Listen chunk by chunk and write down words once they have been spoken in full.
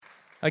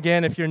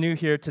Again, if you're new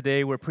here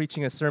today, we're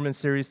preaching a sermon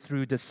series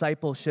through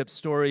Discipleship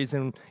Stories,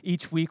 and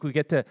each week we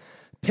get to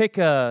pick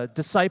a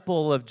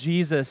disciple of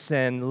Jesus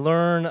and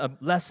learn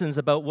lessons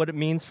about what it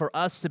means for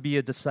us to be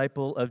a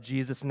disciple of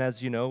Jesus. And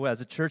as you know, as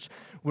a church,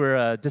 we're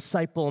a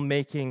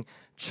disciple-making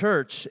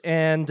church.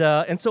 And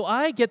so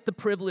I get the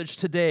privilege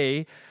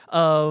today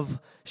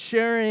of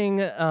sharing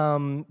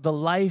the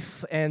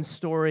life and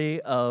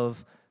story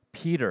of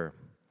Peter.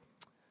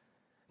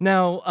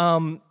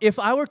 Now, if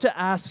I were to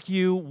ask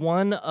you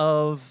one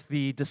of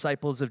the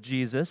disciples of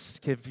Jesus,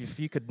 if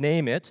you could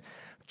name it,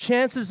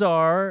 chances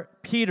are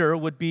Peter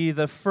would be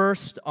the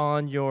first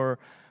on your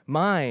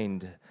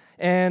mind.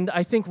 And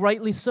I think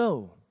rightly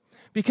so,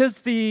 because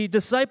the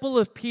disciple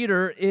of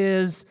Peter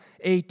is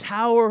a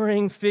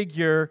towering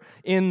figure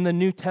in the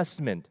New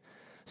Testament.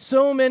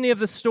 So many of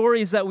the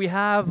stories that we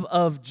have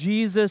of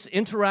Jesus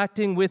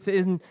interacting with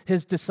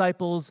his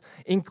disciples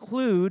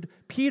include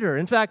Peter.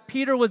 In fact,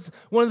 Peter was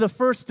one of the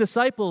first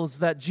disciples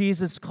that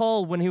Jesus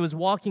called when he was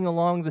walking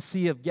along the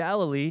Sea of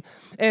Galilee.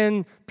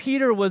 And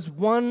Peter was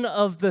one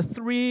of the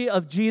three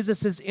of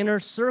Jesus' inner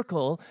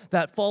circle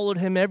that followed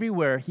him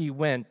everywhere he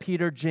went: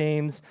 Peter,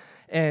 James,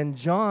 and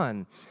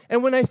John.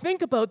 And when I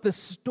think about the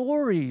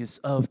stories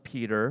of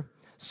Peter,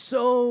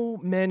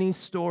 so many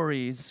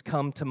stories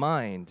come to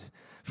mind.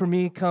 For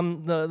me,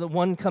 the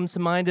one comes to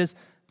mind is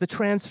the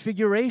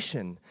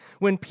Transfiguration,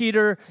 when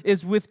Peter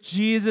is with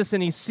Jesus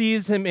and he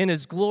sees him in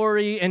his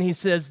glory and he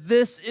says,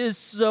 "This is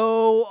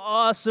so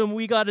awesome.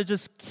 We got to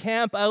just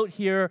camp out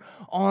here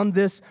on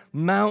this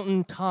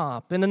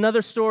mountaintop." And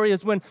another story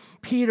is when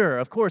Peter,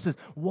 of course, is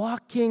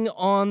walking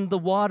on the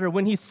water,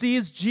 when he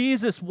sees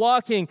Jesus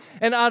walking,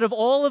 and out of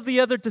all of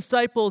the other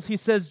disciples, he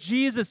says,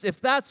 "Jesus,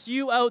 if that's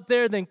you out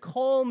there, then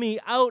call me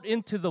out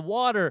into the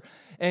water."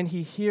 And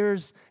he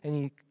hears and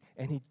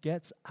he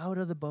gets out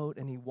of the boat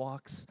and he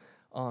walks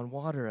on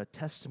water, a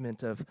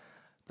testament of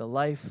the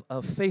life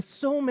of faith.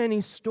 So many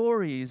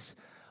stories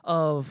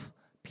of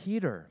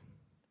Peter.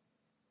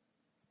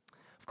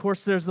 Of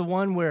course, there's the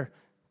one where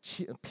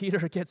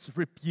Peter gets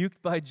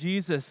rebuked by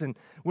Jesus and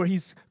where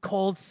he's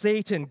called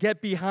Satan.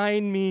 "Get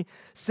behind me,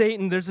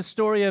 Satan." There's a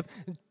story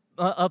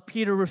of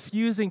Peter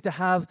refusing to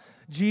have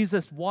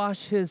Jesus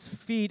wash his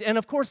feet. And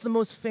of course, the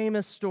most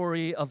famous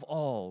story of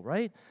all,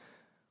 right?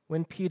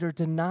 When Peter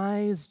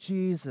denies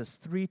Jesus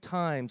 3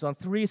 times on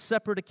 3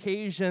 separate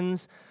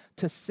occasions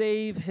to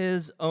save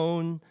his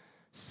own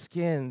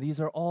skin. These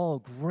are all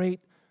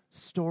great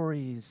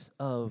stories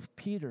of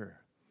Peter.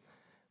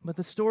 But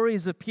the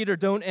stories of Peter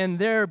don't end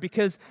there,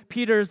 because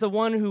Peter is the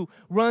one who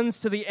runs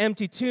to the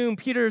empty tomb.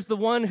 Peter is the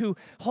one who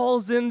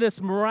hauls in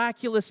this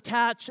miraculous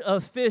catch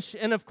of fish.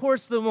 And of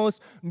course, the most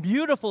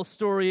beautiful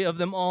story of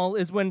them all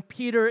is when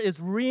Peter is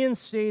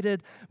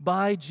reinstated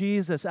by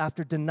Jesus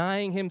after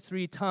denying him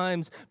 3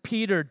 times.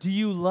 "Peter, do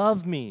you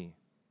love me?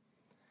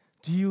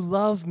 Do you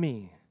love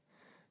me?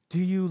 Do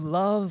you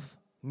love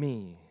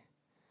me?"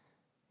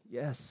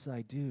 "Yes,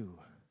 I do.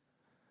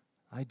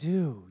 I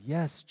do.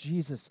 Yes,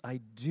 Jesus,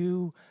 I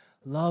do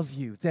love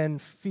you." "Then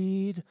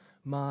feed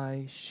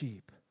my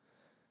sheep.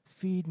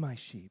 Feed my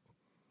sheep.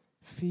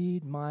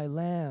 Feed my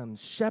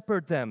lambs.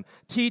 Shepherd them.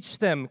 Teach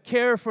them.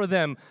 Care for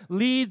them.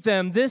 Lead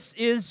them. This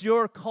is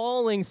your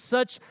calling."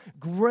 Such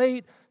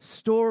great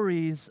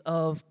stories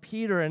of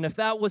Peter. And if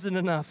that wasn't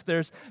enough,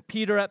 there's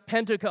Peter at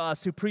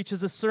Pentecost, who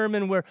preaches a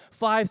sermon where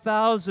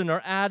 5,000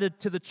 are added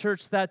to the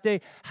church that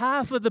day.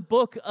 Half of the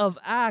book of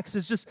Acts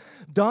is just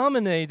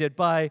dominated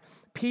by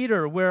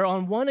Peter, where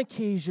on one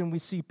occasion we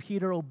see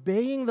Peter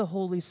obeying the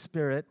Holy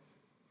Spirit,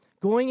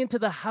 going into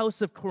the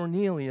house of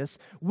Cornelius,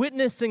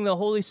 witnessing the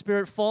Holy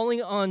Spirit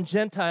falling on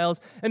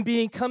Gentiles, and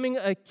becoming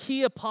a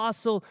key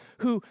apostle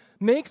who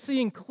makes the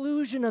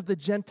inclusion of the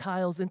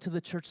Gentiles into the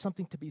church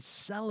something to be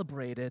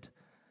celebrated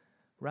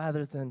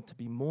rather than to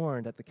be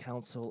mourned at the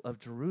Council of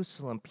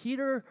Jerusalem.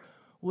 Peter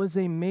was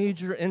a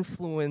major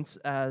influence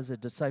as a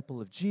disciple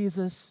of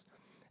Jesus,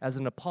 as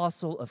an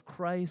apostle of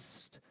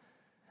Christ,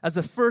 as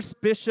the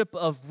first bishop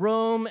of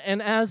Rome,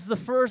 and as the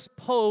first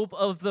pope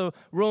of the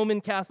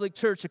Roman Catholic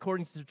Church,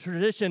 according to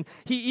tradition.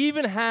 He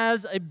even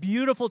has a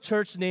beautiful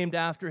church named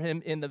after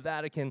him in the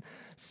Vatican,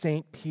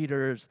 St.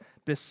 Peter's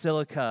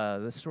Basilica.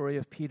 The story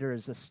of Peter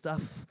is the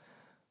stuff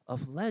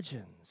of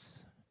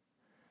legends.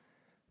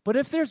 But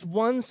if there's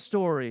one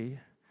story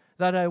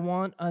that I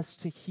want us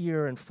to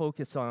hear and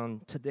focus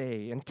on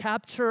today and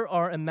capture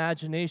our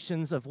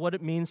imaginations of what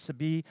it means to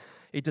be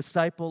a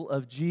disciple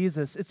of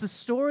Jesus, it's the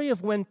story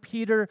of when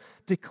Peter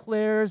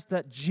declares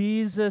that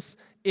Jesus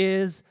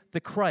is the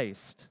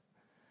Christ.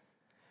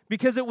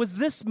 Because it was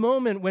this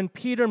moment when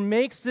Peter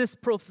makes this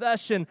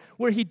profession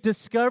where he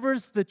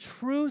discovers the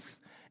truth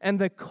and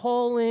the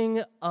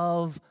calling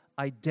of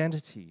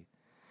identity.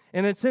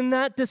 And it's in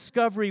that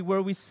discovery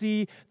where we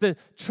see the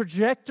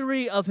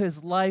trajectory of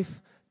his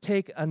life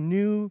take a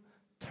new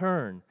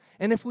turn.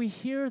 And if we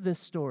hear this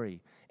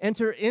story,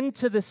 enter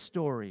into this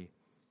story,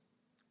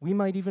 we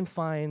might even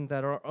find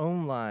that our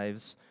own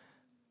lives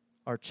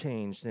are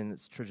changed in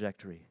its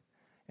trajectory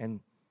and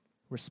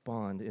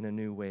respond in a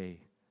new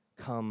way.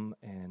 Come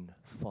and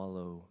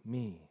follow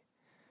me.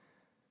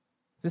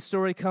 This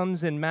story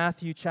comes in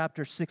Matthew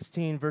chapter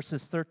 16,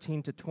 verses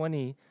 13 to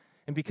 20.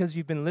 And because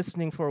you've been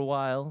listening for a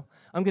while,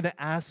 I'm going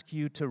to ask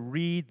you to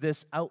read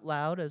this out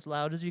loud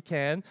as you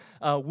can,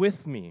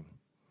 with me.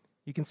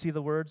 You can see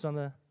the words on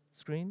the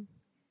screen?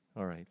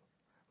 All right,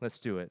 let's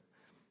do it.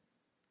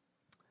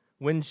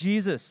 When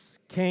Jesus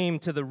came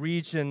to the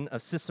region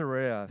of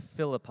Caesarea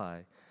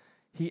Philippi,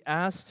 he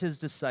asked his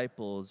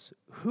disciples,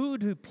 "Who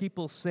do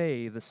people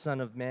say the Son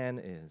of Man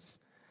is?"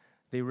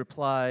 They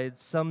replied,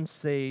 "Some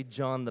say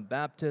John the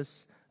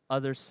Baptist,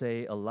 others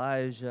say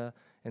Elijah,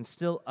 and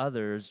still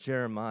others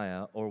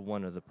Jeremiah or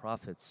one of the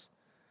prophets."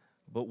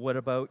 "But what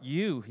about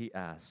you?" he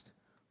asked.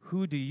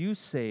 "Who do you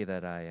say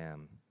that I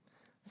am?"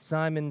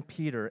 Simon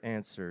Peter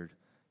answered,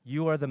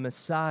 "You are the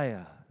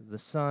Messiah, the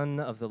Son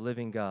of the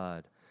living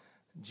God."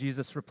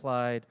 Jesus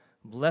replied,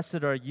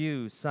 "Blessed are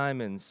you,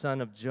 Simon, son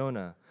of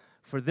Jonah,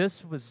 for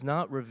this was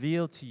not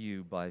revealed to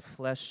you by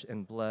flesh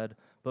and blood,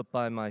 but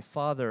by my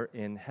Father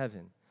in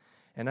heaven.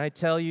 And I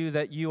tell you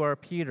that you are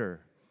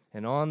Peter,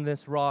 and on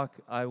this rock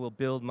I will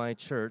build my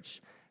church,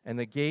 and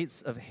the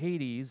gates of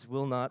Hades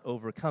will not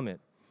overcome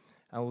it.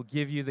 I will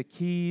give you the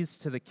keys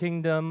to the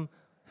kingdom.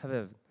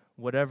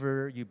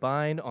 Whatever you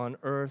bind on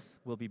earth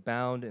will be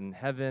bound in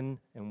heaven,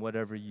 and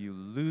whatever you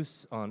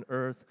loose on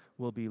earth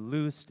will be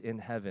loosed in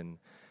heaven."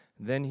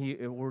 Then he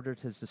ordered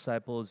his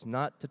disciples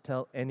not to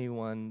tell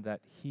anyone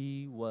that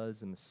he was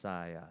the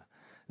Messiah.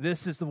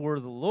 This is the word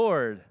of the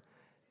Lord.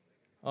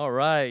 All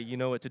right, you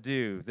know what to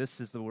do. This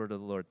is the word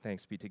of the Lord.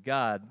 Thanks be to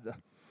God.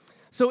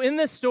 So in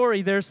this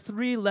story, there's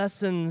 3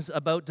 lessons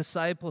about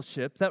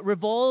discipleship that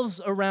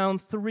revolves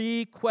around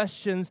 3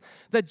 questions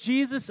that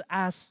Jesus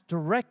asks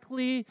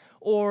directly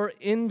or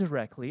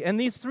indirectly. And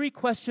these 3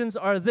 questions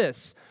are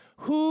this: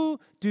 who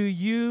do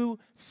you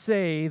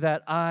say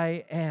that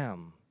I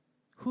am?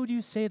 Who do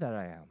you say that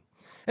I am?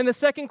 And the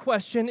second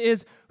question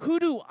is, who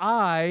do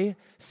I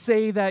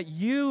say that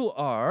you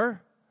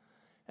are?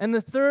 And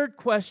the third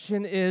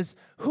question is,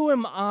 who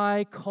am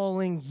I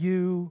calling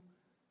you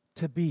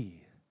to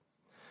be?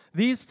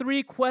 These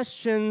 3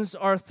 questions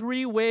are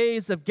 3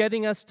 ways of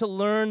getting us to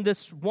learn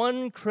this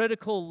one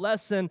critical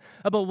lesson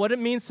about what it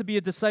means to be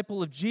a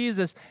disciple of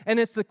Jesus,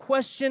 and it's the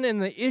question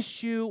and the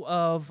issue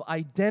of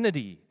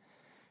identity.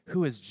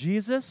 Who is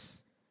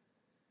Jesus?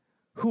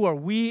 Who are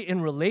we in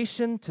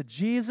relation to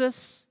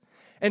Jesus?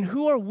 And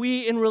who are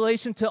we in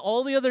relation to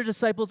all the other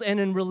disciples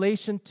and in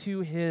relation to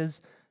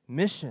his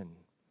mission?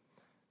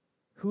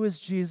 Who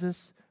is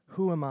Jesus?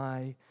 Who am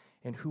I?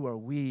 And who are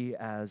we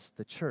as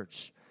the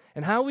church?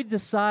 And how we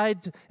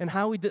decide and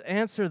how we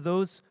answer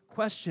those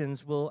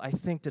questions will, I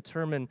think,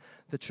 determine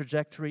the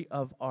trajectory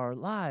of our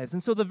lives.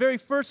 And so the very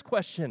first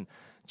question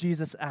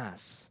Jesus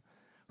asks,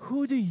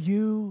 who do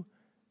you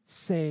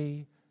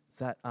say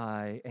that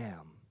I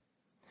am?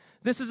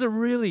 This is a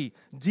really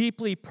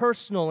deeply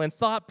personal and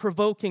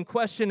thought-provoking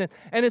question,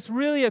 and it's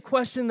really a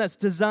question that's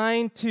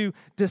designed to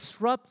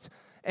disrupt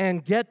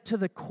and get to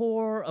the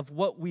core of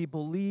what we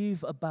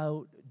believe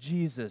about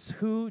Jesus.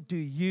 Who do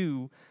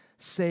you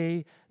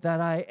say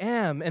that I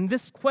am? And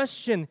this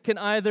question can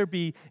either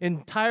be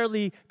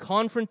entirely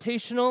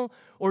confrontational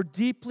or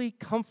deeply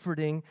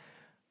comforting,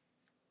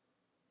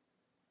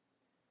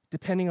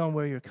 depending on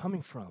where you're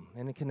coming from.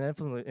 And it can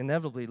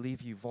inevitably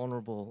leave you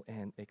vulnerable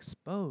and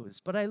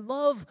exposed. But I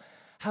love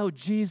how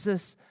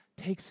Jesus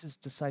takes his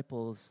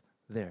disciples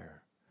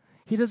there.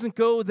 He doesn't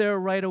go there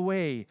right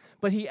away,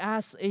 but he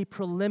asks a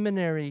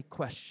preliminary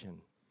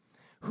question.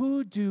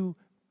 Who do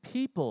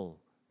people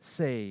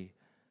say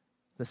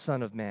the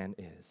Son of Man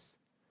is?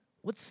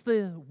 What's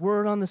the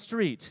word on the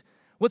street?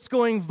 What's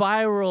going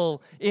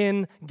viral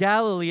in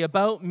Galilee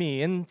about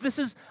me? And this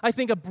is, I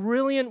think, a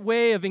brilliant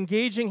way of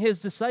engaging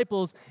his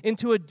disciples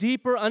into a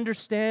deeper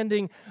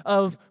understanding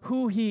of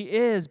who he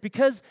is,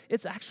 because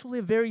it's actually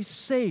a very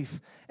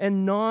safe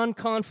and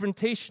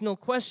non-confrontational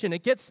question.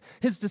 It gets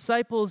his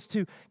disciples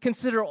to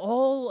consider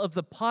all of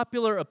the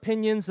popular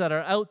opinions that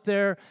are out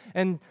there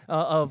and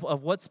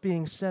of what's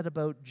being said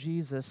about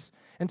Jesus,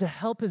 and to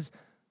help his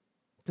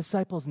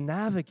disciples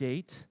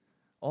navigate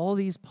all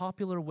these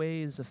popular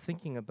ways of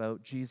thinking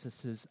about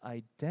Jesus'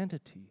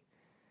 identity.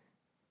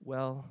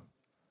 Well,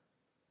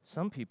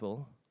 some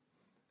people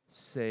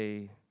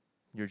say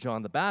you're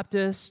John the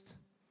Baptist,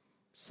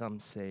 some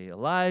say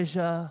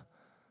Elijah,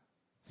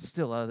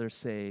 still others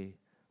say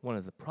one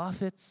of the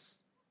prophets.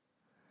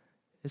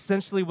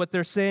 Essentially, what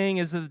they're saying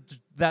is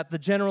that the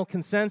general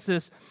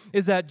consensus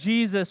is that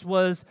Jesus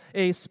was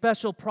a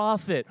special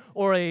prophet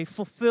or a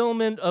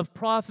fulfillment of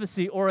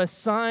prophecy or a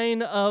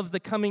sign of the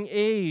coming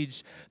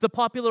age. The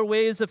popular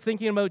ways of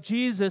thinking about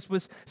Jesus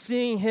was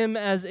seeing him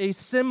as a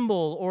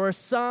symbol or a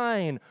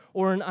sign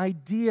or an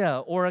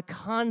idea or a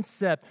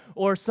concept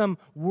or some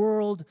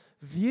world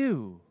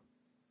view.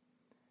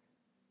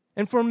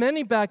 And for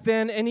many back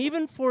then, and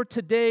even for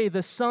today,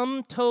 the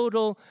sum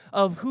total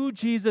of who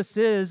Jesus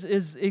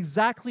is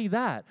exactly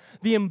that.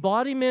 The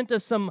embodiment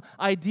of some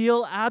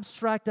ideal,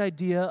 abstract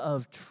idea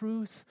of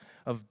truth,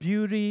 of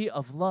beauty,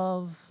 of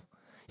love.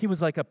 He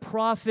was like a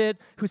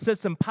prophet who said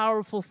some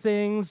powerful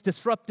things,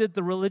 disrupted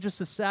the religious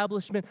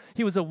establishment.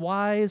 He was a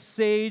wise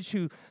sage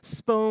who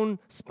spun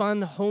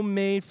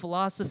homemade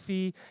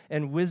philosophy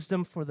and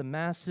wisdom for the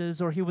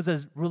masses. Or he was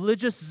a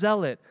religious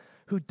zealot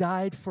who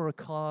died for a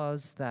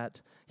cause that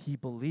he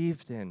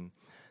believed in.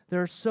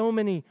 There are so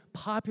many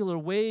popular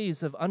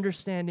ways of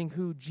understanding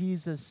who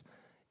Jesus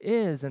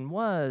is and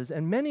was,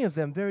 and many of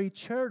them very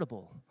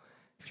charitable.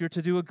 If you're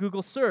to do a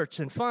Google search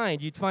and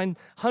you'd find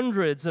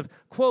hundreds of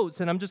quotes,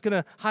 and I'm just going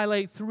to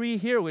highlight 3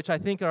 here, which I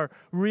think are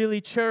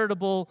really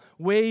charitable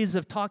ways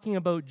of talking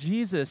about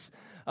Jesus.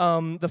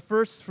 The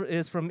first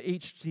is from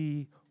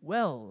H.G.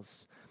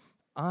 Wells.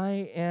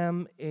 I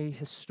am a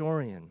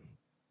historian.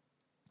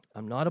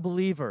 I'm not a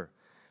believer,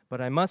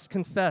 but I must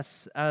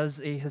confess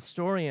as a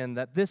historian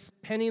that this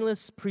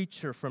penniless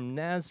preacher from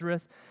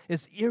Nazareth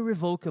is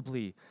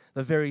irrevocably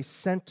the very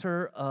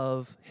center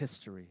of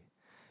history.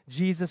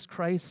 Jesus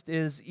Christ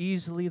is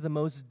easily the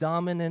most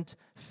dominant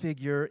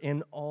figure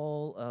in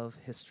all of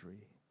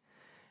history.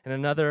 And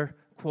another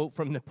quote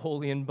from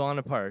Napoleon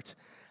Bonaparte,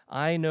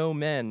 I know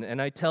men,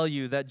 and I tell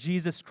you that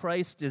Jesus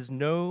Christ is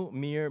no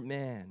mere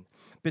man.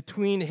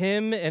 Between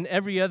him and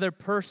every other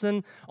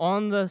person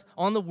on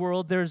the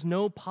world, there's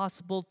no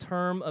possible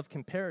term of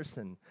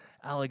comparison.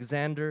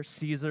 Alexander,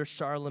 Caesar,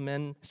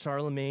 Charlemagne,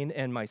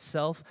 and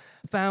myself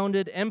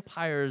founded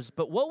empires.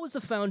 But what was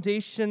the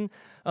foundation?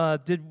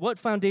 What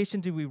foundation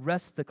did we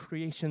rest the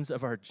creations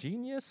of our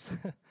genius?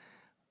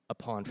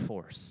 Upon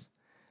force.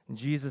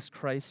 Jesus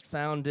Christ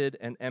founded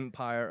an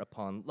empire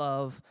upon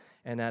love,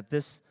 and at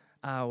this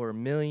hour,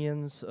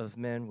 millions of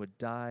men would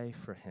die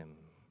for him.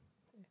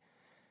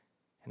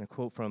 And a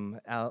quote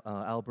from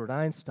Albert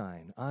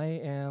Einstein, I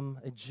am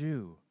a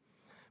Jew,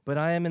 but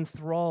I am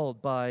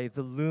enthralled by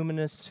the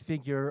luminous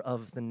figure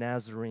of the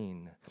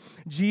Nazarene.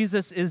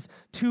 Jesus is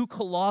too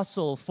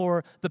colossal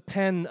for the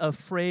pen of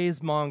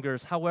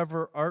phrase-mongers,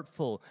 however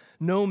artful.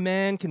 No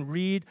man can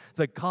read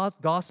the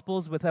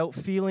Gospels without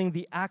feeling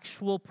the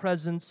actual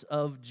presence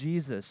of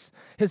Jesus.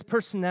 His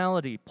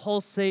personality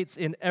pulsates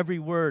in every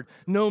word.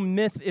 No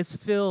myth is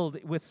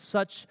filled with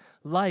such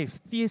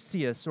life.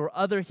 Theseus or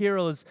other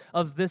heroes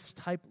of this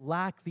type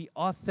lack the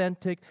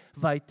authentic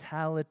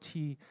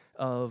vitality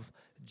of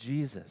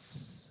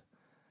Jesus.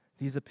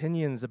 These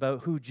opinions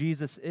about who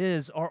Jesus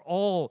is are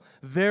all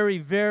very,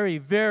 very,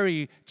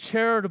 very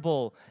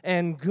charitable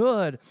and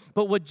good.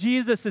 But what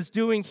Jesus is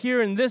doing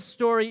here in this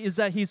story is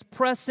that he's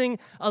pressing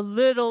a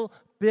little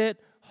bit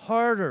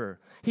harder.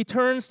 He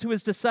turns to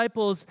his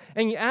disciples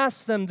and he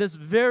asks them this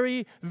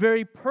very,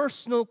 very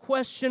personal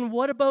question,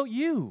 what about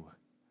you?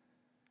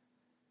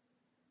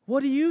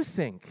 What do you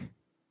think?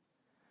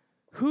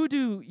 Who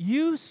do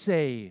you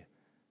say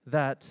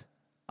that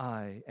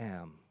I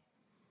am?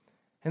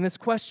 And this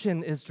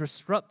question is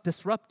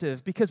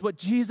disruptive because what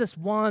Jesus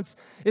wants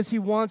is he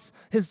wants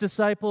his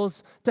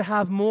disciples to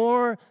have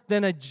more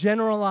than a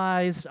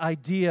generalized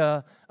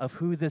idea of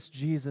who this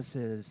Jesus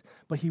is,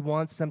 but he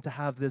wants them to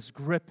have this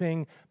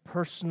gripping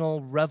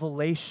personal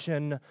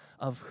revelation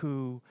of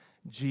who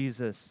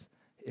Jesus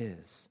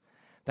is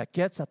that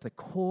gets at the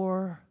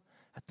core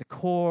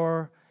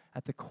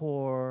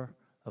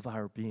of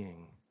our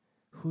being.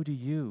 Who do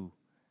you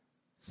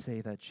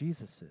say that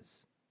Jesus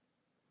is?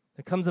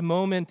 There comes a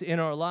moment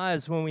in our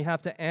lives when we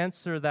have to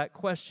answer that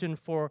question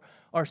for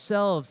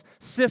ourselves,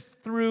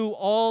 sift through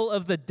all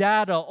of the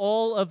data,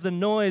 all of the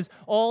noise,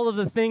 all of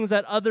the things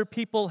that other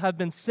people have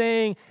been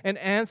saying, and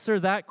answer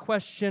that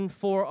question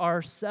for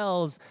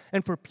ourselves.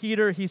 And for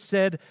Peter, he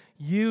said,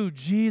 you,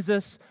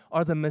 Jesus,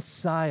 are the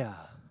Messiah,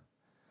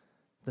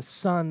 the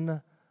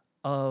Son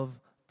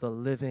of the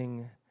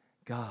living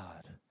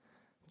God.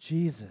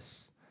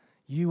 Jesus,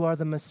 you are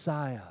the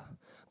Messiah,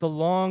 the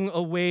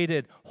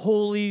long-awaited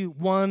Holy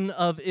One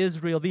of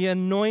Israel, the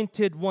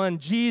Anointed One.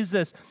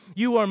 Jesus,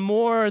 you are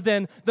more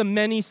than the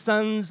many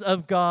sons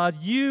of God.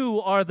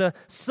 You are the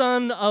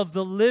Son of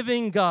the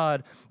living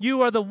God.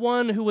 You are the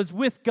one who was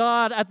with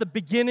God at the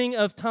beginning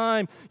of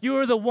time. You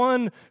are the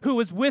one who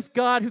was with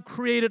God, who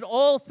created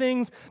all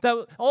things,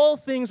 that all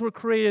things were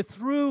created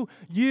through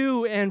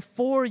you and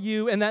for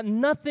you, and that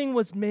nothing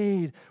was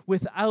made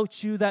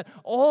without you, that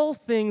all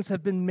things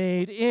have been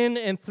made in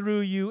and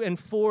through you and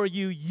for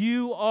you.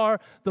 You are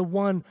the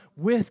one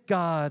with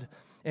God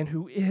and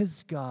who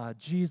is God.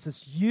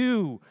 Jesus,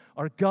 you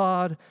are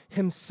God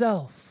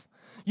himself.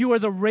 You are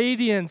the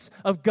radiance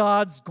of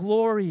God's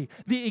glory,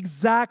 the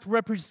exact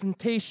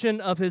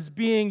representation of his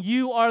being.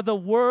 You are the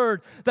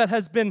Word that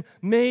has been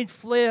made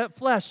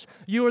flesh.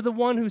 You are the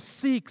one who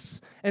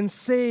seeks and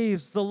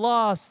saves the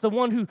lost, the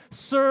one who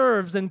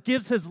serves and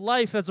gives his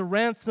life as a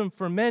ransom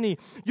for many.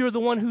 You're the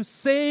one who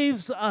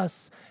saves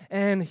us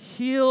and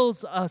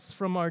heals us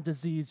from our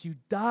disease. You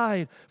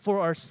died for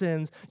our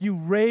sins. You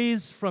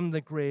raised from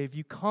the grave.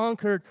 You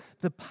conquered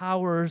the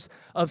powers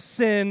of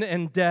sin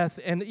and death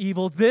and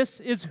evil. This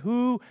is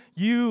who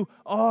you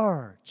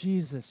are.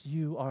 Jesus,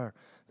 you are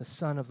the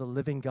Son of the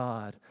living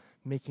God,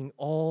 making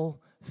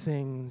all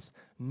things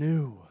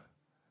new.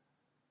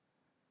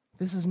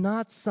 This is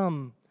not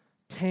some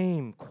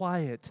tame,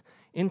 quiet,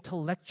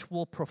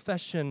 intellectual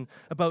profession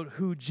about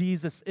who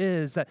Jesus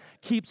is that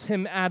keeps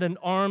him at an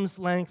arm's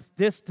length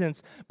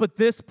distance. But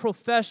this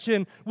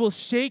profession will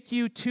shake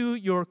you to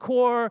your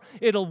core.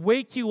 It'll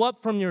wake you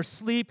up from your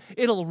sleep.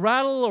 It'll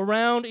rattle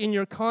around in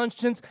your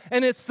conscience.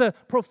 And it's the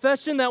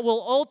profession that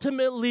will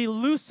ultimately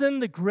loosen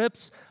the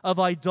grips of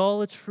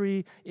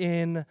idolatry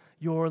in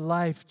your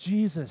life.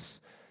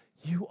 Jesus,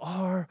 you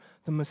are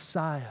the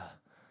Messiah,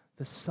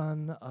 the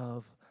Son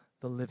of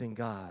the living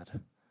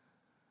God.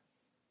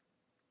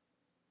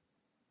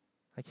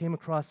 I came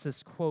across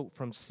this quote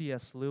from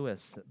C.S.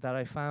 Lewis that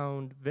I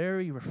found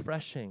very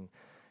refreshing,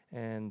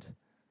 and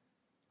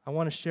I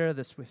want to share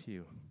this with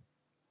you.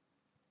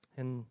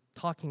 And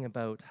talking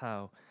about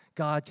how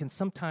God can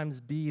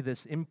sometimes be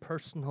this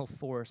impersonal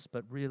force,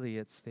 but really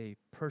it's the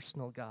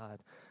personal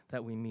God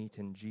that we meet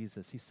in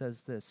Jesus. He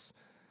says this: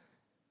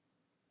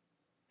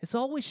 "It's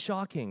always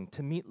shocking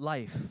to meet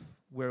life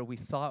where we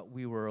thought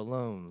we were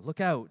alone. Look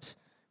out,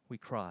 we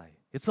cry.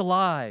 It's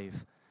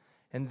alive.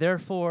 And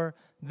therefore,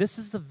 this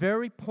is the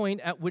very point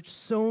at which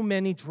so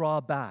many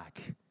draw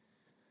back.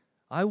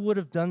 I would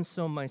have done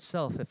so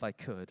myself if I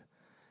could,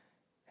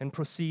 and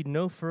proceed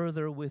no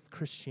further with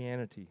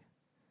Christianity.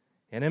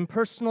 An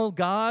impersonal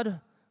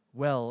God,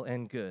 well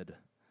and good.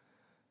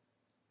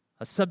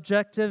 A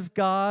subjective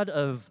God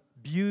of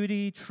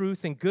beauty,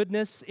 truth, and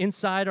goodness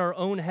inside our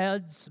own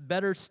heads,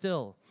 better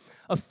still.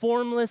 A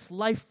formless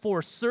life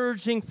force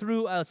surging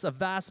through us, a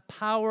vast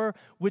power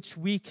which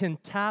we can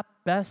tap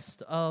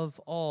best of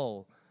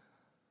all.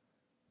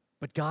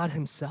 But God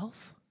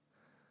himself,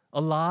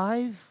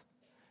 alive,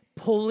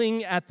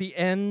 pulling at the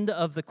end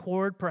of the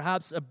cord,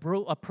 perhaps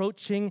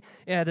approaching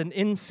at an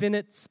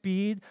infinite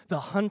speed, the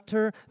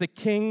hunter, the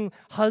king,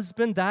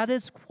 husband, that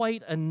is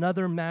quite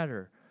another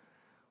matter.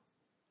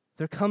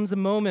 There comes a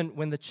moment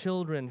when the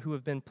children who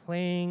have been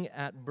playing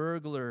at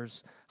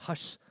burglars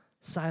hush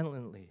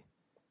silently.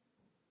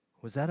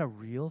 Was that a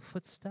real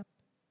footstep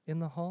in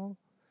the hall?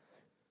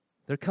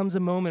 There comes a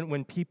moment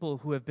when people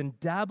who have been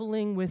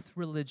dabbling with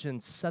religion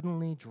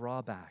suddenly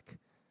draw back.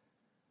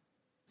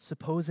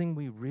 Supposing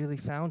we really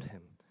found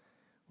him.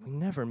 We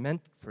never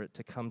meant for it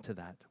to come to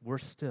that.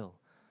 Worse still,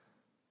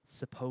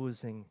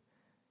 supposing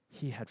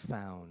he had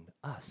found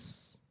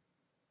us.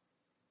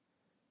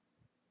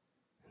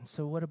 And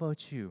so what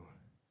about you?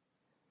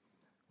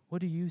 What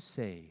do you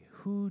say?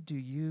 Who do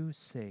you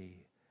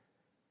say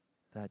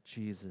that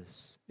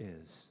Jesus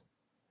is?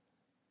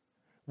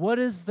 What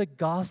is the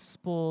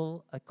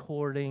gospel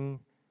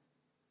according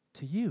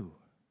to you?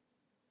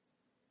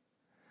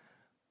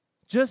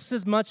 Just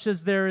as much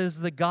as there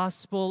is the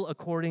gospel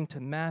according to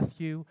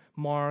Matthew,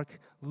 Mark,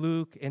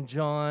 Luke, and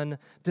John,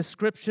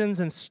 descriptions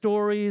and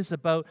stories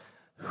about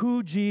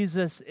who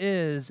Jesus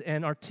is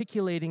and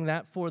articulating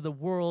that for the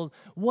world,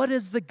 what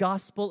is the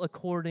gospel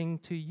according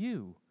to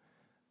you,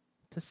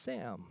 to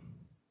Sam?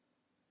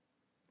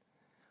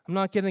 I'm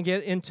not going to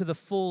get into the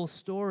full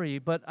story,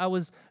 but I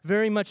was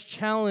very much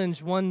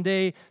challenged one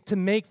day to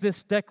make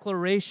this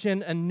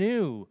declaration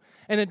anew.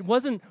 And it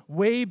wasn't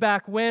way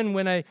back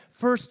when I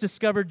first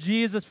discovered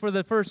Jesus for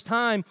the first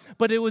time,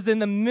 but it was in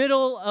the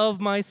middle of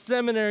my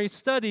seminary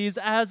studies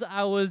as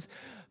I was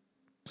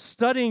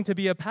studying to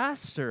be a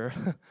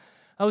pastor.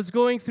 I was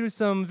going through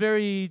some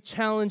very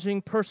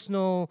challenging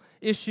personal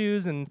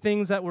issues and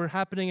things that were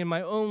happening in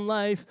my own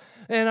life,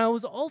 and I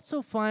was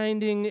also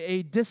finding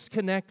a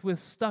disconnect with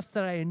stuff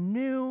that I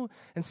knew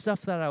and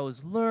stuff that I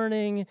was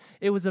learning.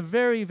 It was a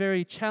very,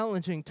 very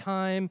challenging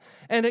time,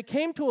 and it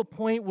came to a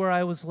point where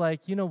I was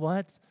like, you know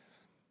what?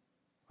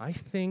 I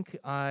think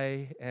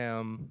I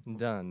am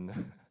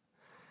done.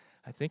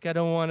 I think I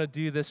don't want to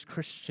do this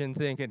Christian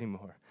thing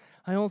anymore.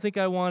 I don't think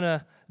I want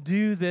to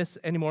do this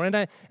anymore.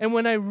 And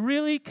when I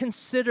really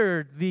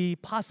considered the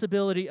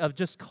possibility of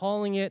just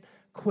calling it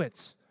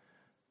quits,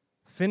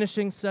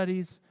 finishing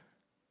studies,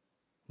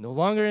 no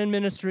longer in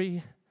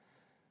ministry,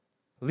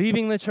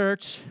 leaving the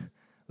church,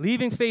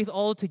 leaving faith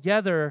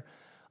altogether,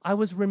 I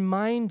was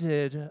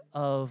reminded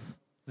of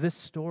this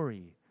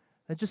story.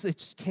 It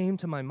just came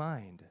to my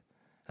mind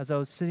as I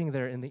was sitting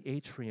there in the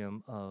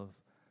atrium of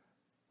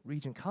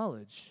Regent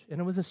College. And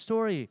it was a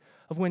story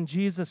of when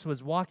Jesus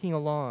was walking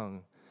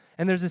along,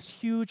 and there's this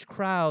huge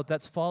crowd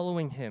that's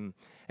following him.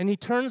 And he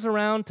turns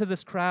around to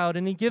this crowd,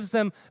 and he gives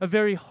them a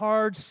very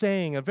hard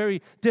saying, a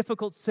very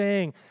difficult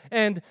saying.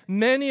 And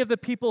many of the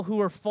people who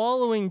were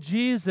following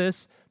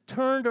Jesus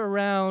turned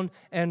around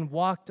and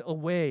walked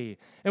away.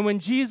 And when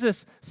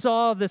Jesus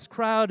saw this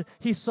crowd,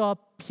 he saw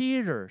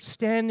Peter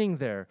standing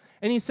there.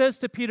 And he says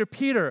to Peter,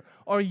 "Peter,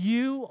 are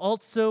you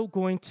also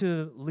going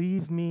to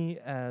leave me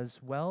as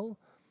well?"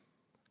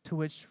 To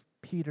which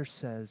Peter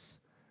says,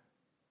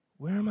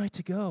 "Where am I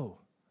to go?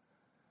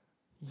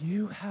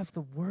 You have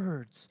the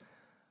words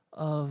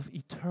of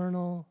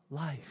eternal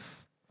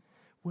life.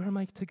 Where am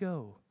I to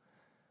go?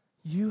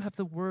 You have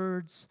the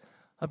words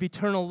of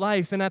eternal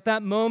life. And at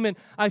that moment,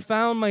 I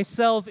found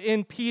myself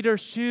in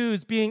Peter's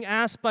shoes, being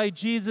asked by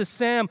Jesus,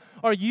 Sam,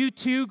 are you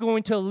too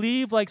going to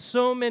leave like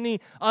so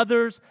many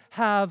others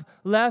have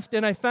left?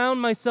 And I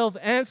found myself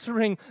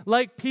answering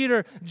like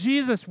Peter,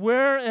 Jesus,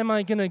 where am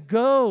I going to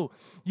go?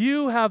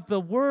 You have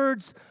the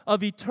words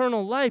of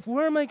eternal life.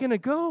 Where am I going to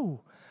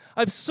go?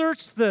 I've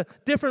searched the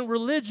different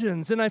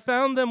religions and I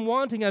found them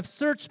wanting. I've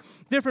searched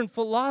different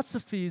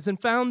philosophies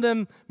and found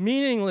them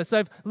meaningless.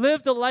 I've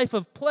lived a life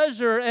of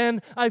pleasure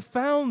and I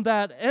found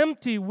that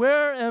empty.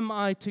 Where am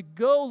I to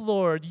go,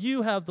 Lord?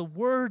 You have the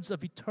words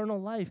of eternal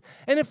life.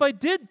 And if I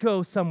did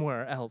go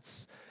somewhere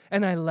else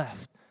and I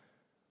left,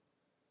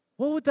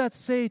 what would that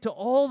say to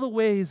all the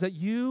ways that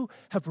you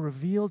have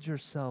revealed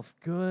yourself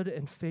good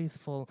and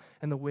faithful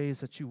and the ways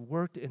that you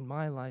worked in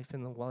my life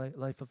and the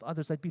life of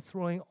others? I'd be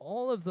throwing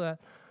all of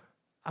that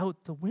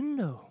out the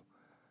window.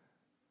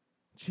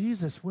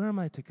 Jesus, where am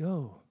I to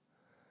go?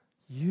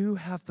 You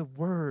have the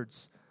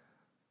words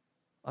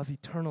of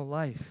eternal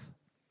life.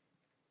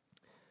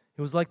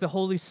 It was like the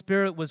Holy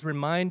Spirit was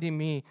reminding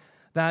me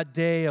that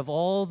day of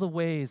all the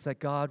ways that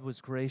God was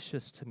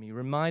gracious to me,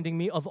 reminding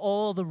me of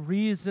all the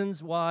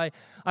reasons why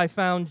I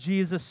found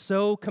Jesus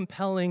so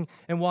compelling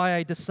and why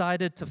I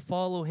decided to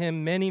follow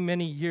him many,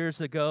 many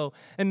years ago.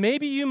 And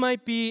maybe you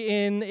might be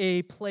in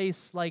a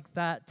place like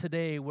that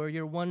today where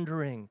you're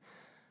wondering,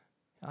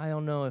 I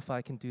don't know if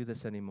I can do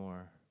this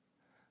anymore.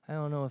 I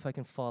don't know if I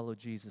can follow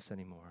Jesus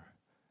anymore.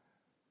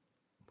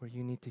 Where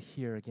you need to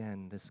hear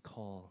again this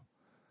call.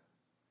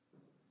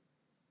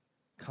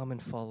 Come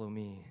and follow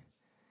me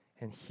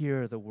and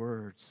hear the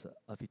words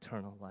of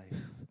eternal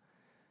life.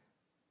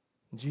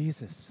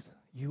 Jesus,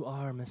 you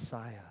are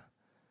Messiah,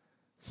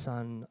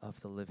 Son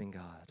of the living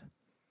God.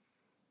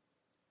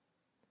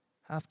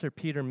 After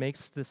Peter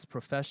makes this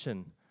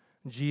profession,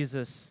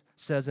 Jesus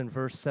says in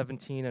verse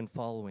 17 and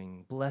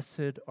following,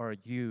 "Blessed are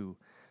you,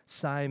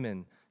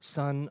 Simon,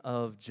 son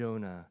of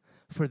Jonah,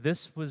 for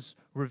this was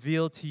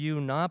revealed to you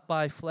not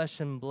by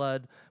flesh and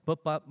blood,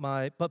 but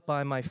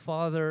by my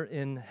Father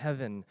in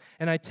heaven.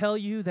 And I tell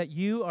you that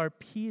you are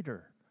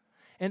Peter,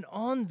 and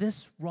on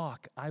this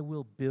rock I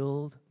will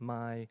build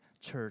my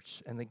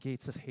church, and the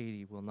gates of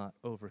Hades will not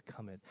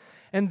overcome it."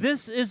 And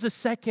this is the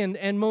second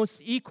and most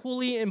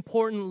equally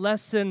important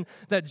lesson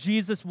that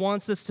Jesus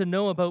wants us to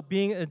know about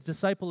being a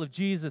disciple of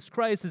Jesus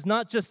Christ is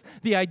not just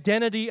the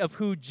identity of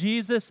who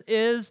Jesus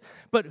is,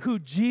 but who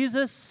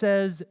Jesus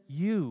says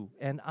you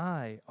and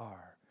I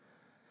are.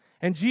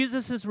 And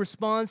Jesus'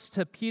 response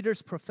to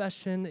Peter's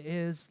profession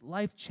is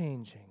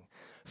life-changing.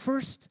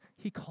 First,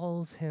 he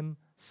calls him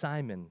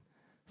Simon,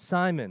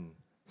 Simon,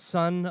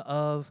 son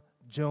of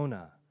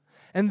Jonah.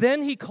 And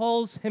then he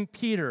calls him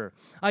Peter.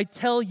 I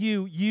tell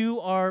you, you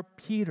are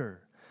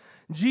Peter.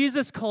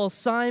 Jesus calls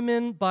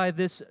Simon by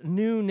this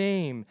new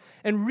name.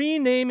 And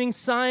renaming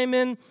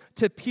Simon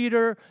to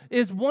Peter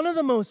is one of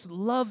the most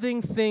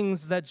loving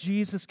things that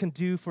Jesus can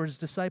do for his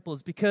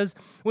disciples. Because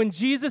when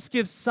Jesus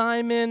gives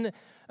Simon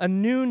a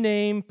new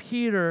name,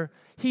 Peter,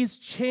 he's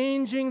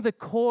changing the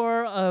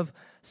core of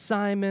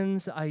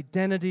Simon's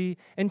identity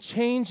and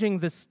changing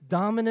this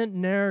dominant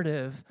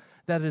narrative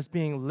that is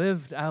being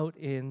lived out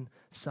in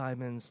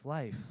Simon's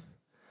life.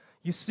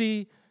 You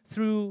see,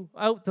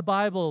 throughout the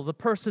Bible, the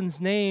person's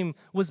name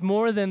was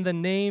more than the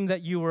name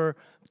that you were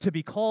to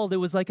be called. It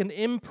was like an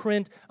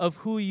imprint of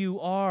who you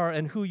are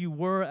and who you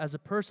were as a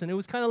person. It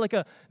was kind of like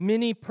a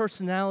mini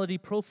personality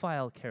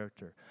profile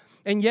character.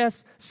 And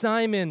yes,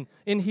 Simon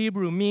in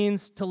Hebrew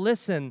means to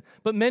listen,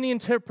 but many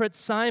interpret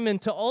Simon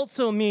to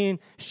also mean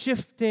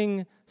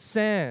shifting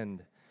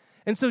sand.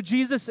 And so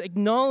Jesus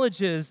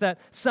acknowledges that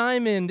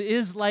Simon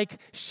is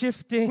like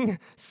shifting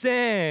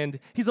sand.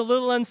 He's a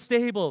little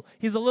unstable.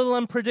 He's a little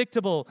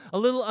unpredictable, a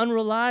little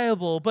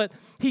unreliable. But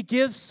he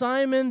gives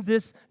Simon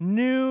this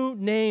new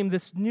name,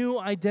 this new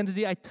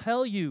identity. I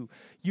tell you,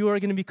 you are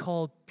going to be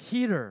called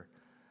Peter,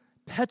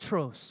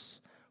 Petros,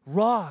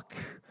 rock,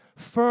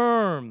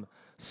 firm,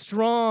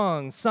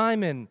 strong.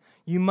 Simon,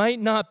 you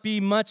might not be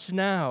much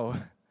now,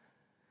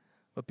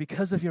 but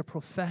because of your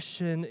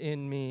profession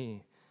in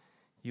me,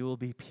 you will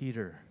be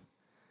Peter.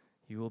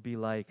 You will be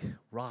like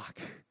rock.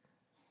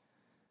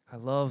 I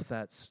love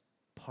that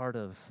part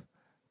of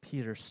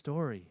Peter's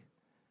story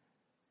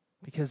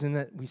because in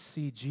that we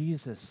see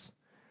Jesus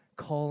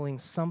calling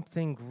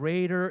something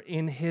greater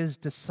in his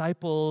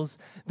disciples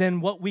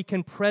than what we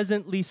can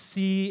presently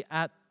see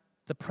at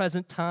the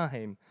present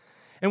time.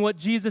 And what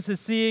Jesus is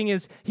seeing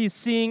is he's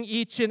seeing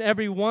each and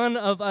every one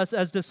of us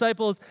as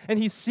disciples, and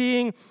he's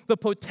seeing the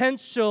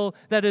potential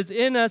that is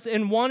in us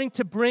and wanting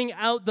to bring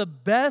out the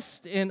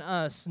best in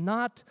us,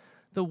 not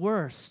the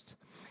worst.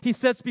 He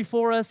sets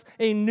before us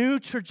a new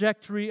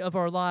trajectory of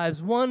our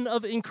lives, one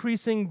of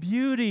increasing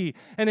beauty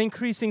and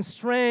increasing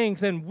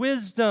strength and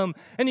wisdom,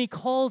 and he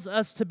calls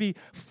us to be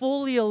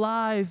fully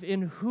alive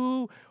in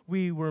who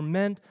we were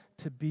meant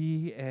to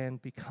be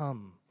and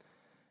become.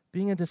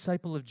 Being a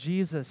disciple of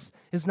Jesus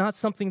is not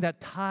something that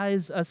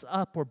ties us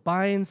up or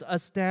binds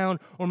us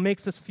down or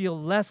makes us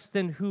feel less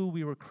than who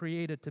we were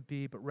created to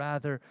be, but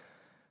rather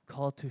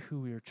called to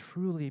who we are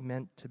truly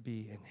meant to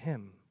be in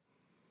him.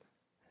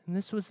 And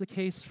this was the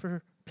case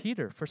for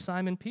Peter, for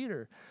Simon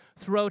Peter.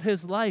 Throughout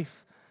his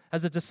life,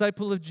 as a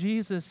disciple of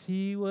Jesus,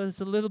 he was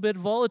a little bit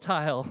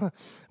volatile.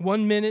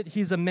 One minute,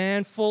 he's a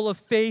man full of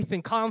faith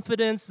and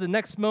confidence. The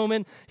next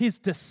moment, he's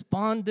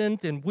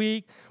despondent and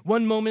weak.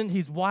 One moment,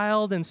 he's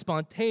wild and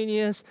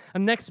spontaneous. The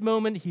next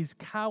moment, he's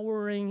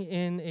cowering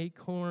in a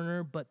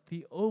corner. But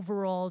the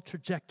overall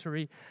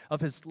trajectory of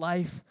his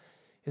life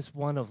is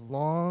one of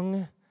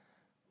long,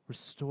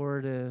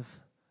 restorative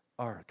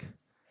arc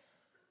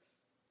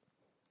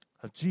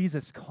of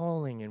Jesus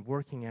calling and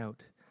working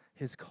out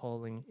his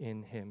calling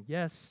in him.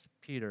 Yes,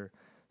 Peter,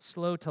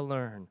 slow to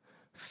learn,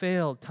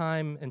 failed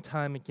time and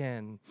time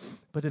again,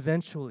 but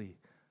eventually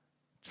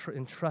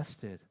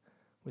entrusted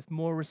with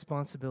more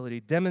responsibility,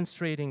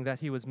 demonstrating that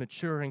he was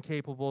mature and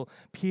capable.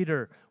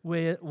 Peter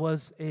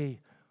was a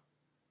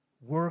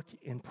work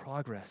in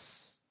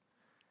progress.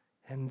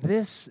 And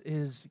this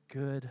is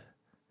good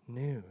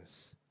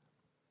news.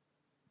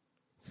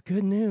 It's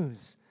good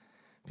news.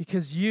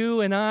 Because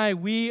you and I,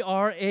 we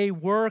are a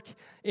work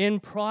in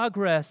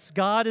progress.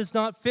 God is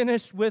not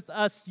finished with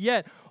us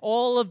yet.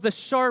 All of the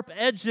sharp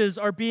edges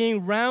are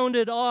being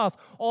rounded off.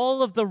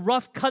 All of the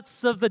rough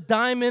cuts of the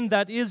diamond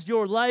that is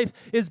your life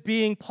is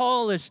being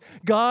polished.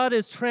 God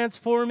is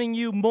transforming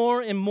you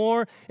more and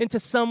more into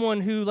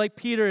someone who, like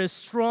Peter, is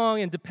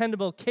strong and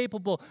dependable,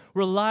 capable,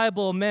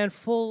 reliable, a man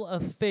full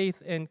of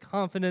faith and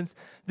confidence.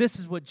 This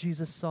is what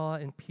Jesus saw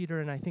in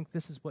Peter, and I think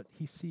this is what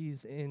he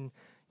sees in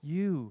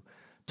you.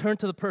 Turn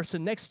to the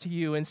person next to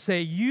you and say,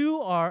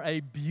 you are a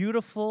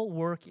beautiful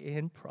work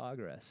in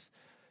progress.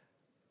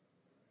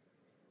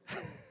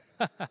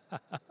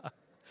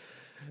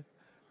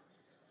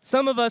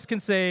 Some of us can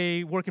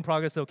say work in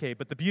progress, okay,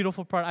 but the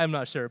beautiful part, I'm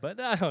not sure, but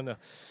I don't know.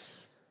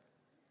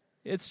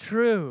 It's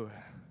true.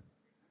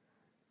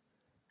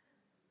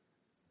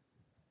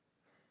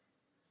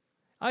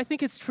 I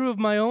think it's true of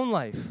my own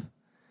life.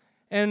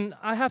 And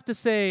I have to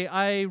say,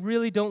 I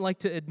really don't like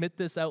to admit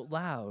this out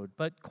loud,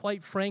 but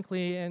quite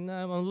frankly, and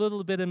I'm a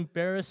little bit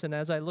embarrassed, and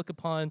as I look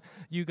upon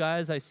you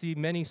guys, I see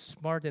many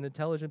smart and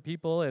intelligent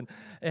people,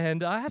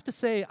 and I have to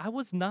say, I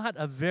was not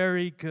a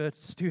very good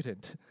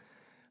student.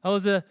 I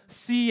was a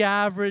C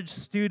average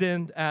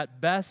student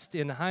at best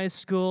in high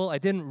school. I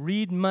didn't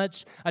read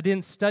much. I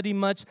didn't study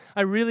much.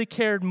 I really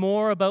cared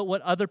more about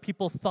what other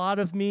people thought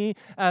of me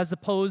as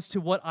opposed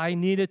to what I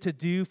needed to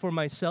do for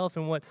myself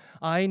and what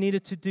I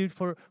needed to do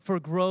for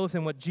growth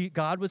and what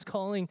God was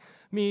calling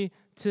me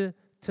to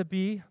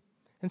be.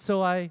 And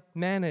so I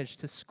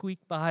managed to squeak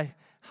by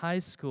high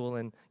school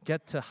and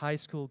get to high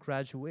school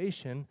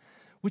graduation,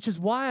 which is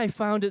why I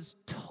found it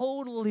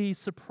totally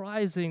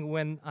surprising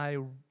when I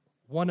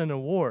won an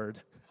award.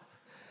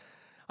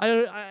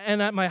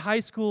 And at my high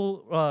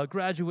school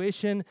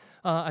graduation,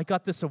 I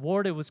got this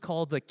award. It was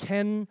called the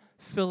Ken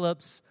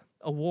Phillips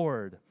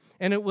Award.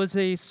 And it was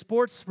a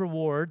sports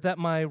reward that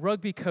my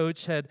rugby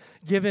coach had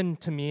given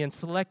to me and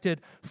selected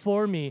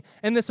for me.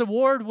 And this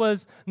award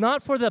was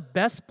not for the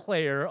best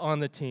player on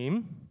the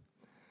team,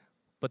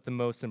 but the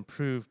most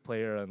improved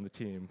player on the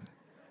team.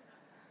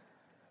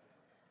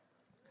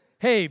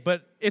 Hey,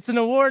 but it's an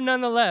award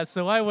nonetheless.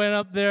 So I went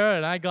up there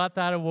and I got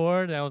that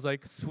award and I was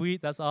like, sweet,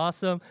 that's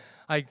awesome.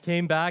 I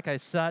came back, I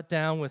sat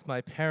down with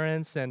my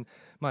parents and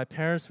my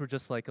parents were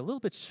just like a little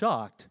bit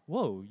shocked.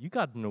 Whoa, you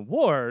got an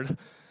award.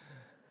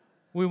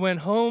 We went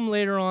home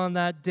later on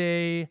that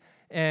day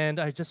and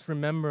I just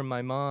remember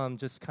my mom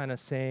just kind of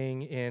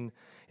saying in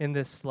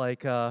this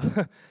like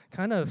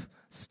kind of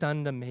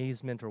stunned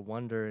amazement or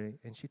wonder,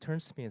 and she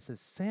turns to me and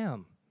says,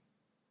 Sam,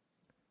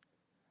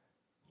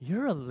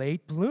 you're a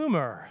late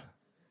bloomer.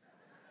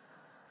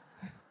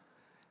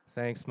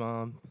 Thanks,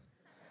 Mom.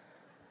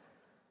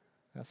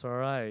 That's all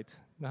right.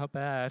 Not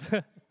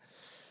bad.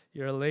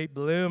 You're a late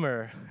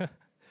bloomer.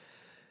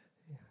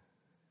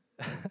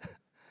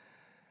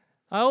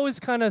 I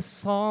always kind of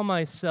saw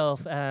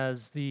myself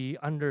as the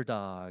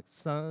underdog,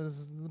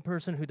 the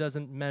person who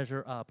doesn't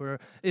measure up or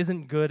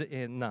isn't good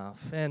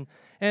enough. And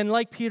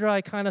like Peter, I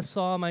kind of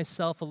saw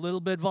myself a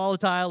little bit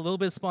volatile, a little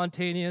bit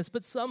spontaneous,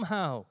 but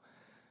somehow,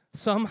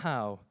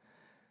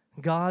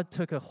 God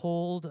took a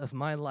hold of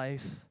my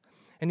life,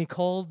 and he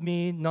called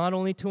me not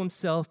only to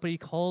himself, but he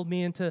called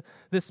me into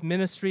this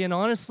ministry. And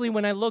honestly,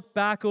 when I look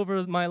back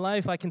over my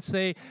life, I can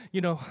say,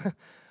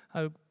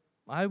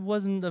 I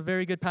wasn't a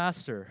very good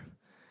pastor,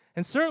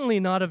 and certainly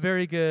not a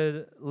very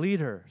good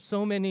leader.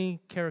 So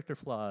many character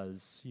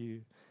flaws,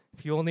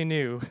 if you only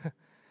knew.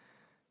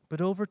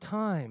 But over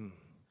time,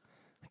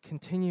 I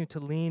continued to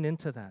lean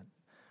into that,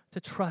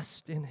 to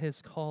trust in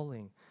his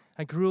calling.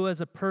 I grew as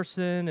a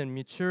person and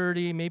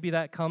maturity. Maybe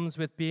that comes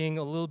with being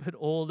a little bit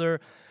older.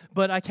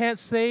 But I can't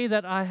say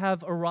that I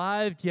have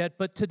arrived yet.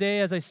 But today,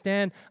 as I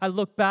stand, I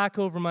look back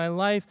over my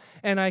life,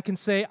 and I can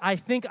say, I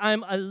think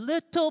I'm a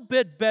little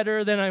bit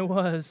better than I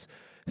was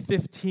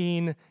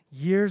 15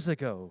 years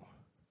ago.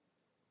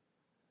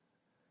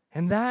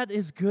 And that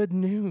is good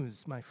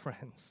news, my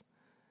friends.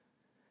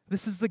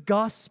 This is the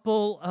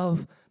gospel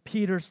of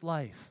Peter's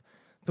life.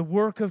 the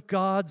work of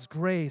God's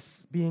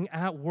grace being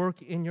at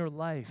work in your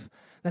life.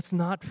 That's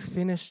not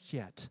finished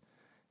yet.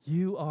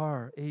 You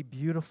are a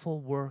beautiful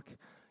work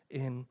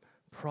in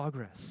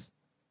progress.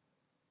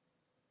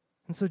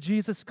 And so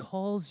Jesus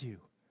calls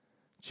you,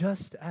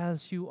 just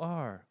as you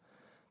are,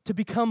 to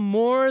become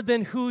more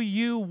than who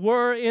you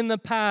were in the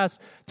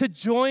past, to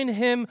join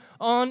him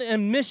on a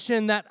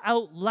mission that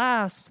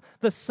outlasts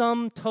the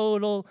sum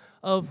total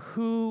of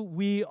who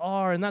we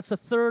are. And that's the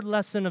third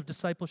lesson of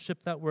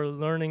discipleship that we're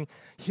learning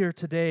here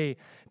today.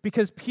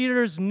 Because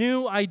Peter's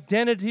new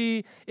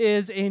identity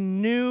is a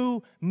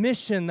new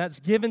mission that's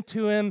given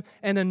to him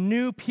and a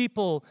new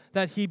people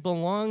that he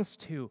belongs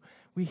to.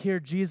 We hear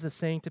Jesus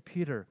saying to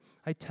Peter,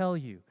 I tell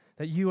you,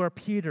 that you are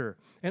Peter,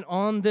 and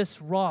on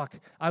this rock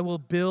I will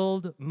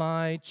build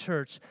my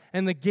church,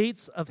 and the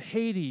gates of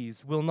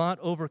Hades will not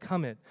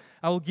overcome it.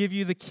 I will give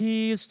you the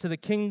keys to the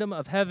kingdom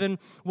of heaven.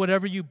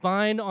 Whatever you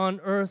bind on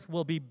earth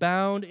will be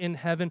bound in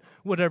heaven.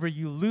 Whatever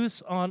you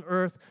loose on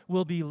earth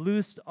will be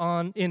loosed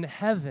in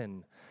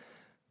heaven.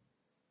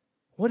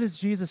 What is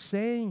Jesus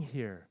saying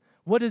here?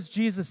 What is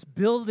Jesus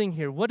building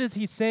here? What is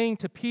he saying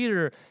to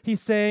Peter?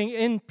 He's saying,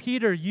 in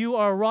Peter, you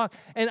are a rock,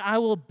 and I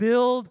will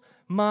build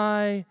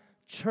my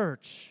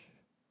church.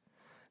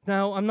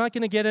 Now, I'm not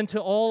going to get into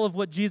all of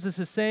what Jesus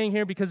is saying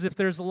here, because if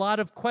there's a lot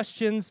of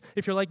questions,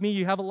 if you're like me,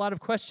 you have a lot of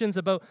questions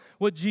about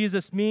what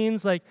Jesus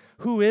means, like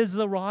who is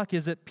the rock?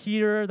 Is it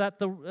Peter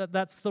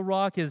that's the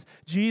rock? Is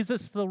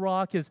Jesus the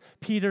rock? Is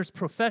Peter's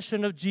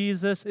profession of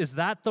Jesus, is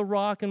that the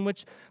rock in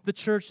which the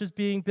church is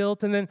being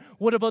built? And then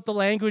what about the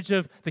language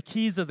of the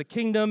keys of the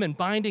kingdom and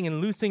binding and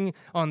loosing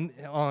on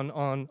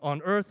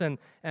earth and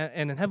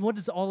in heaven? What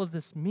does all of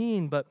this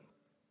mean? But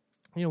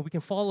we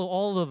can follow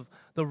all of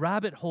the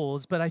rabbit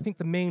holes, but I think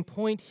the main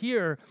point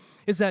here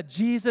is that what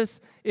Jesus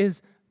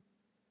is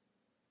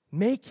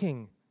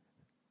making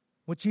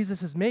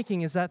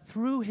is that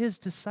through his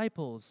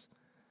disciples,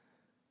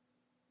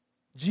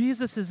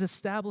 Jesus is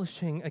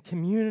establishing a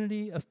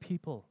community of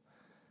people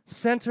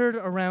centered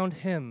around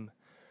him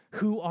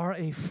who are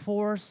a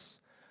force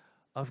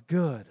of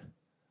good,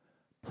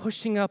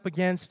 pushing up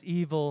against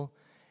evil,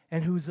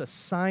 and who's a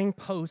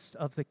signpost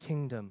of the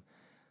kingdom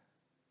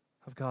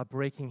of God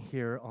breaking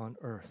here on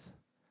earth.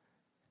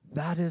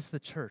 That is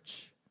the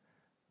church.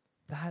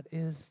 That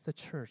is the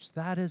church.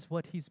 That is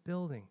what he's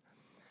building.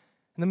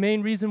 And the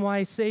main reason why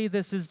I say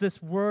this is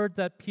this word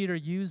that Peter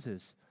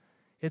uses.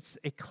 It's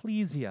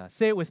ecclesia.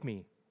 Say it with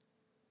me.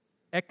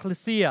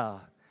 Ecclesia.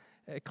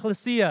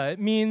 Ecclesia, it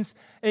means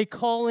a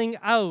calling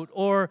out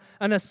or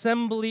an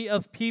assembly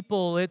of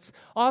people. It's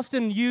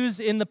often used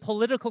in the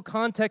political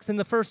context in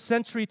the first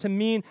century to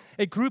mean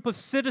a group of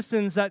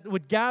citizens that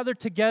would gather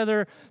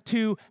together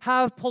to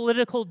have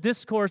political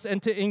discourse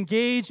and to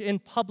engage in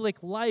public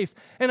life.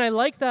 And I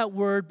like that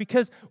word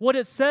because what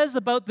it says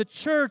about the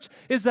church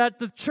is that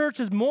the church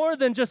is more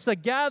than just a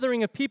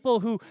gathering of people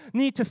who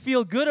need to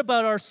feel good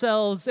about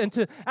ourselves and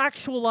to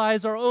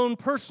actualize our own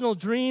personal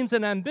dreams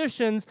and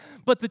ambitions,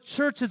 but the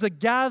church is a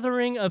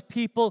gathering of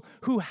people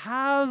who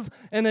have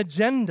an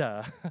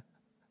agenda,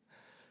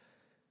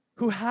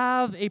 who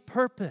have a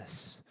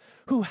purpose,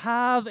 who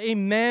have a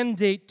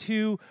mandate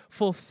to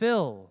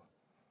fulfill.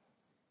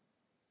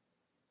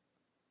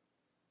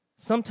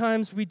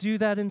 Sometimes we do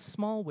that in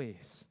small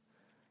ways.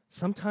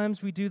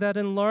 Sometimes we do that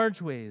in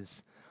large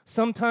ways.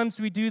 Sometimes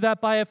we do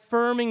that by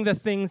affirming the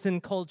things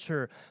in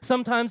culture.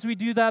 Sometimes we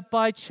do that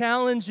by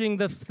challenging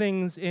the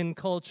things in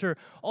culture.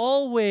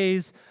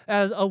 Always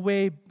as a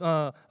way,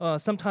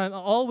 sometimes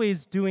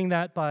always doing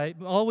that by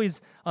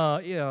always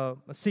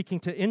seeking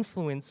to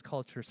influence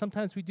culture.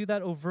 Sometimes we do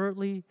that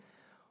overtly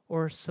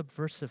or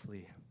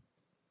subversively.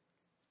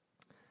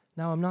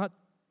 Now, I'm not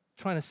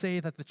trying to say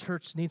that the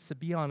church needs to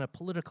be on a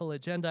political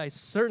agenda. I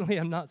certainly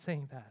am not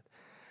saying that.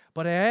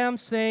 But I am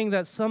saying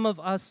that some of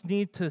us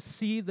need to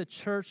see the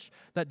church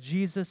that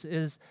Jesus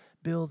is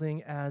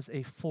building as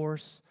a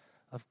force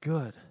of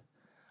good,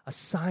 a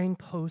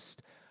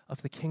signpost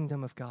of the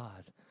kingdom of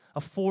God,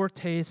 a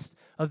foretaste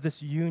of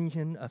this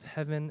union of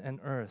heaven and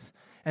earth.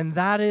 And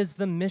that is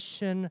the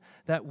mission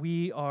that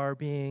we are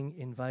being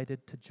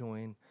invited to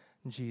join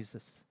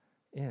Jesus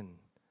in,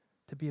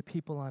 to be a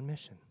people on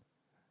mission.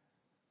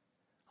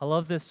 I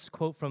love this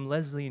quote from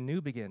Leslie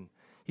Newbegin.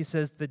 He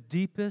says, "The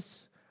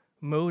deepest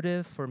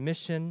motive for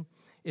mission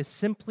is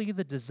simply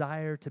the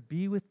desire to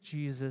be with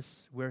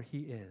Jesus where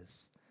he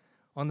is,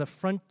 on the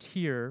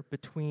frontier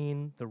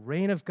between the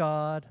reign of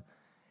God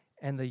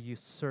and the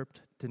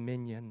usurped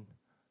dominion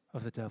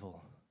of the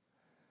devil."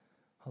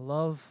 I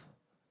love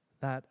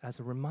that as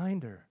a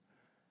reminder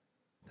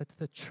that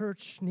the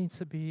church needs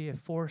to be a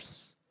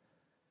force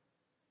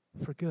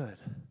for good.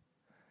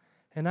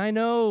 And I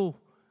know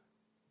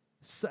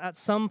at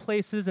some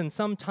places and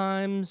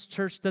sometimes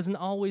church doesn't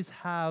always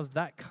have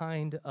that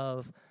kind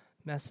of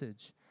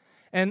message.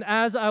 And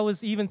as I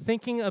was even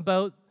thinking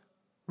about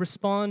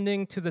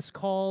responding to this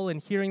call and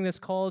hearing this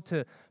call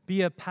to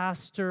be a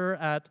pastor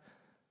at,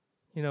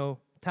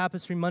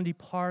 Tapestry Mundy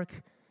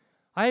Park,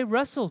 I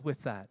wrestled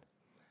with that.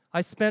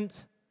 I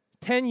spent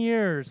 10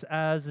 years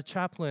as a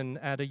chaplain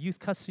at a youth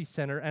custody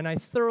center, and I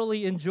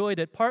thoroughly enjoyed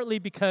it, partly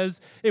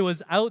because it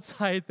was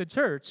outside the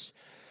church.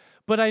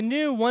 But I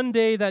knew one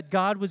day that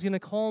God was going to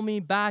call me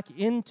back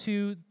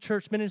into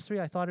church ministry.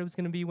 I thought it was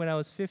going to be when I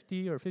was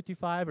 50 or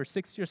 55 or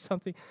 60 or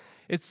something.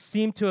 It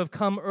seemed to have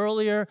come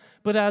earlier.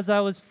 But as I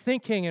was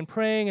thinking and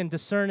praying and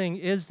discerning,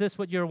 is this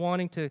what you're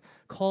wanting to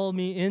call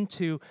me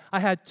into?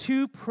 I had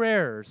two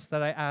prayers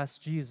that I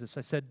asked Jesus.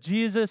 I said,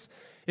 Jesus,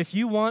 if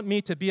you want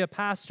me to be a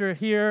pastor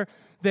here,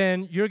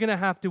 then you're going to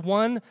have to,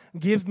 one,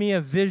 give me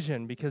a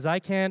vision, because I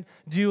can't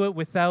do it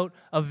without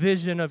a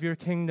vision of your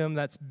kingdom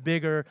that's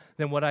bigger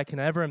than what I can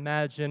ever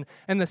imagine.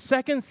 And the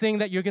second thing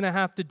that you're going to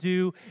have to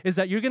do is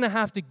that you're going to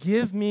have to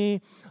give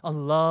me a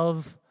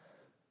love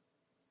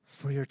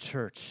for your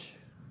church,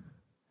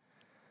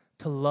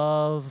 to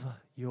love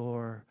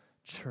your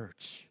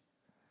church.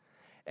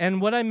 And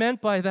what I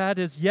meant by that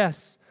is,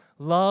 yes,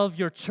 love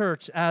your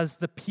church as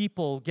the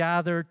people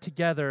gathered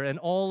together, and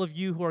all of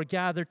you who are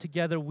gathered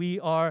together, we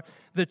are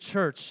the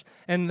church.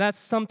 And that's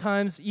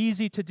sometimes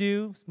easy to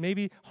do,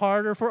 maybe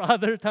harder for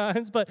other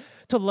times, but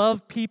to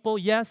love people,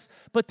 yes,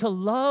 but to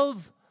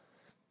love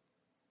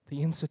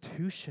the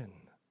institution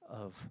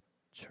of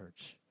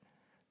church.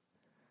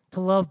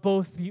 To love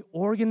both the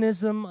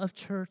organism of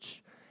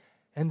church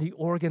and the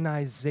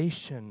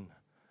organization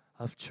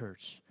of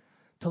church.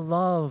 To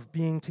love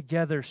being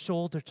together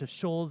shoulder to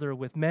shoulder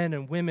with men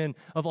and women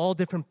of all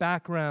different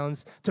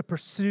backgrounds to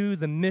pursue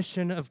the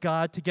mission of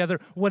God together,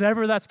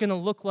 whatever that's going to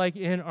look like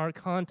in our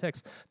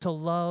context. To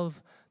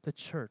love the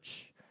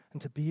church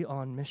and to be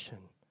on mission.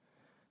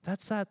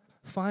 That's that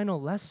final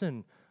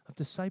lesson of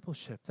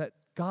discipleship, that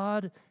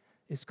God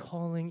is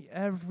calling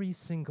every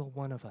single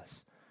one of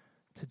us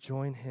to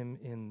join him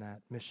in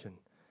that mission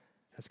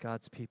as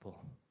God's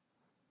people.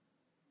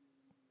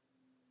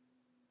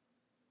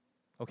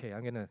 Okay,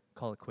 I'm going to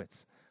call it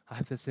quits. I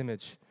have this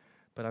image,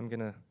 but I'm going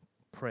to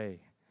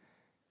pray.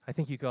 I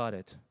think you got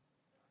it.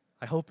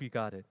 I hope you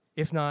got it.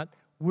 If not,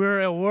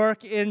 we're a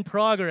work in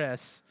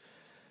progress.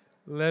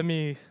 Let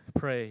me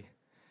pray.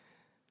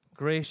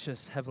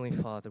 Gracious Heavenly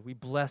Father, we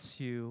bless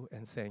you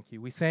and thank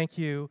you. We thank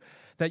you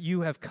that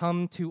you have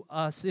come to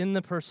us in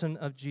the person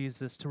of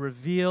Jesus to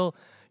reveal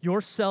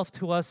yourself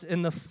to us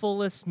in the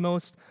fullest,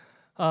 most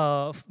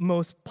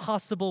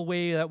possible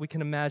way that we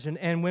can imagine.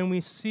 And when we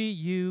see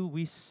you,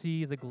 we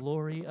see the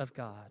glory of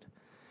God.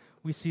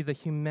 We see the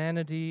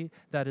humanity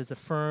that is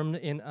affirmed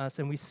in us,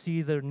 and we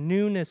see the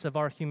newness of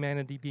our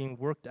humanity being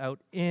worked out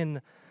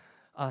in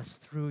us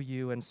through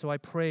you. And so I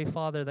pray,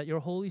 Father, that your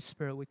Holy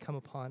Spirit would come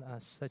upon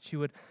us, that you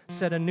would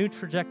set a new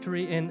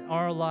trajectory in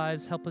our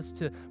lives, help us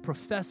to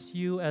profess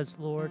you as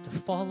Lord, to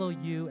follow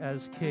you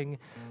as King,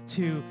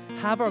 to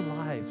have our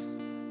lives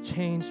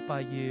changed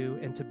by you,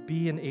 and to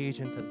be an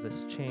agent of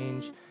this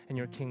change in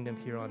your kingdom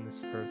here on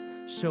this earth.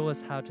 Show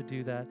us how to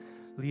do that.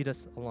 Lead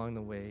us along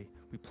the way.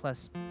 We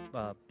bless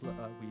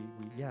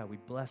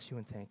you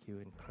and thank you.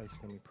 In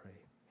Christ's name we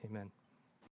pray. Amen.